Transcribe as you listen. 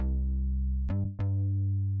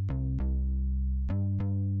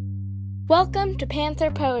Welcome to Panther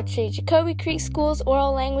Poetry, Jacoby Creek School's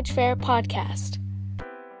Oral Language Fair podcast.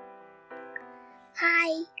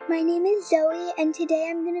 Hi, my name is Zoe, and today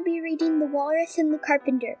I'm going to be reading The Walrus and the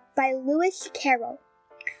Carpenter by Lewis Carroll.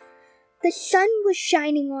 The sun was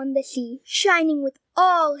shining on the sea, shining with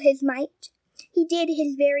all his might. He did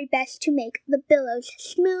his very best to make the billows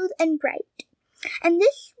smooth and bright. And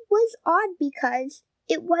this was odd because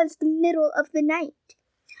it was the middle of the night.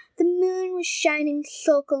 The moon was shining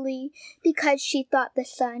sulkily because she thought the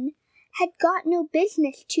sun had got no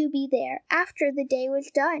business to be there after the day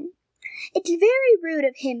was done. "It's very rude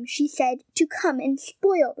of him," she said, "to come and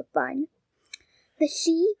spoil the fun." The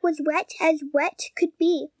sea was wet as wet could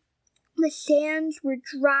be. The sands were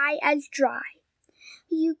dry as dry.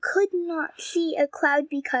 You could not see a cloud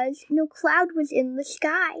because no cloud was in the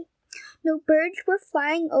sky. No birds were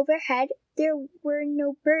flying overhead. There were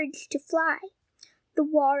no birds to fly. The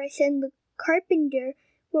walrus and the carpenter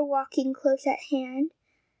were walking close at hand.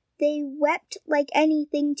 They wept like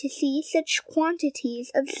anything to see such quantities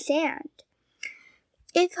of sand.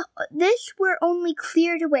 If this were only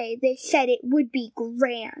cleared away, they said it would be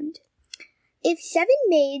grand. If 7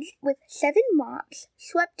 maids with 7 mops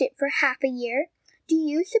swept it for half a year, do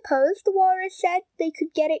you suppose, the walrus said, they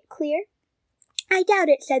could get it clear? "I doubt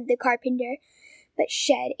it," said the carpenter, but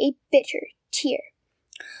shed a bitter tear.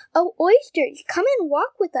 "Oh, oysters, come and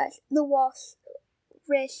walk with us," the walrus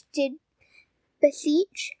did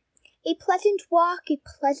beseech. "A pleasant walk, a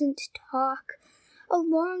pleasant talk,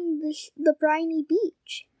 along the briny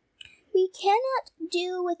beach. We cannot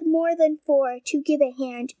do with more than 4 to give a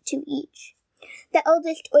hand to each." The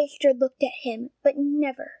eldest oyster looked at him, but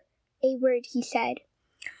never a word he said.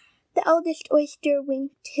 The eldest oyster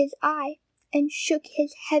winked his eye and shook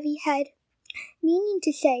his heavy head, meaning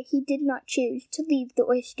to say he did not choose to leave the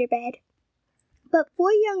oyster bed. But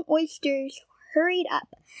 4 young oysters hurried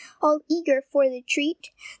up, all eager for the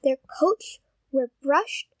treat. Their coats were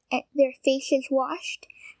brushed, and their faces washed.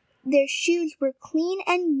 Their shoes were clean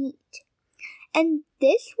and neat. And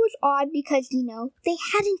this was odd because, they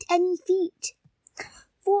hadn't any feet.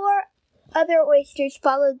 4 other oysters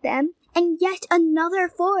followed them, and yet another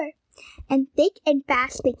 4. And thick and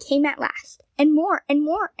fast they came at last, and more, and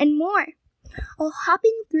more, and more, all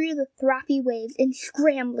hopping through the frothy waves and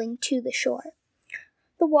scrambling to the shore.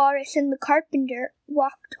 The walrus and the carpenter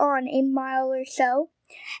walked on a mile or so,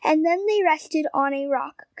 and then they rested on a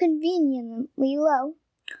rock conveniently low.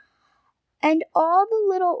 And all the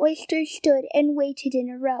little oysters stood and waited in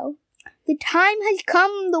a row. "The time has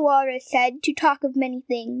come," the walrus said, "to talk of many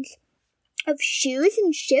things. Of shoes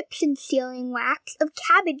and ships and sealing wax, of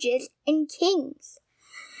cabbages and kings.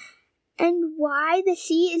 And why the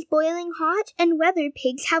sea is boiling hot, and whether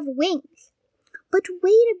pigs have wings." "But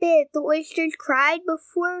wait a bit," the oysters cried,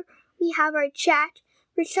 "before we have our chat,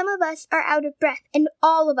 for some of us are out of breath, and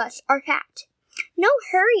all of us are fat." "No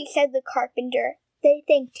hurry," said the carpenter. They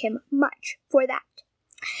thanked him much for that.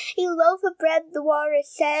 "A loaf of bread," the walrus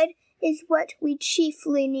said, "is what we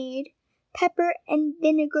chiefly need. Pepper and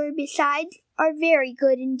vinegar besides are very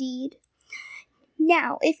good indeed.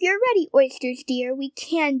 Now, if you're ready, oysters dear, we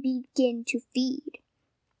can begin to feed."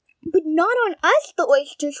 "But not on us," the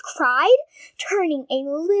oysters cried, turning a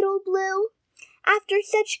little blue. "After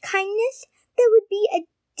such kindness, that would be a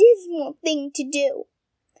dismal thing to do."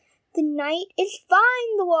 "The night is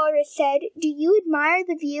fine," the walrus said. "Do you admire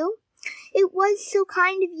the view? It was so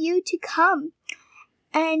kind of you to come,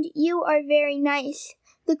 and you are very nice."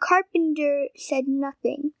 The carpenter said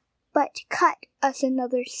nothing, but cut us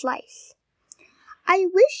another slice. "I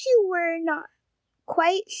wish you were not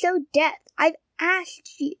quite so deaf. I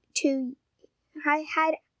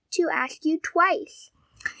had to ask you twice."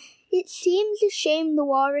 "It seems a shame," the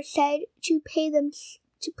walrus said, to play them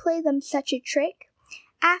such a trick,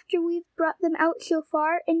 after we've brought them out so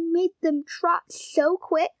far and made them trot so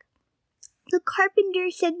quick." The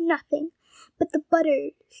carpenter said nothing, but the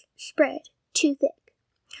butter spread too thick.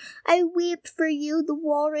 "I weep for you," the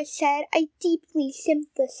walrus said. "I deeply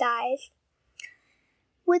sympathize."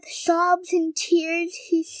 With sobs and tears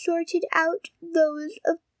he sorted out those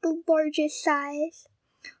of the largest size,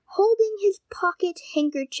 holding his pocket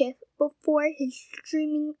handkerchief before his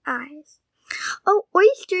streaming eyes. "Oh,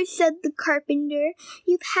 oysters," said the carpenter,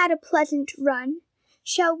 "you've had a pleasant run.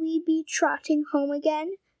 Shall we be trotting home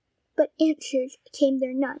again?" But answers came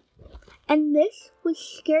there none. And this was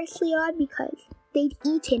scarcely odd because they'd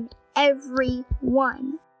eaten every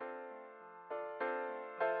one.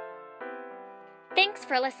 Thanks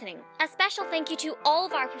for listening. A special thank you to all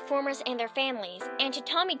of our performers and their families, and to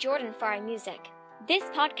Tommy Jordan for our music. This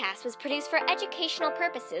podcast was produced for educational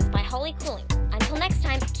purposes by Holly Cooling. Until next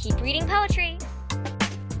time, keep reading poetry!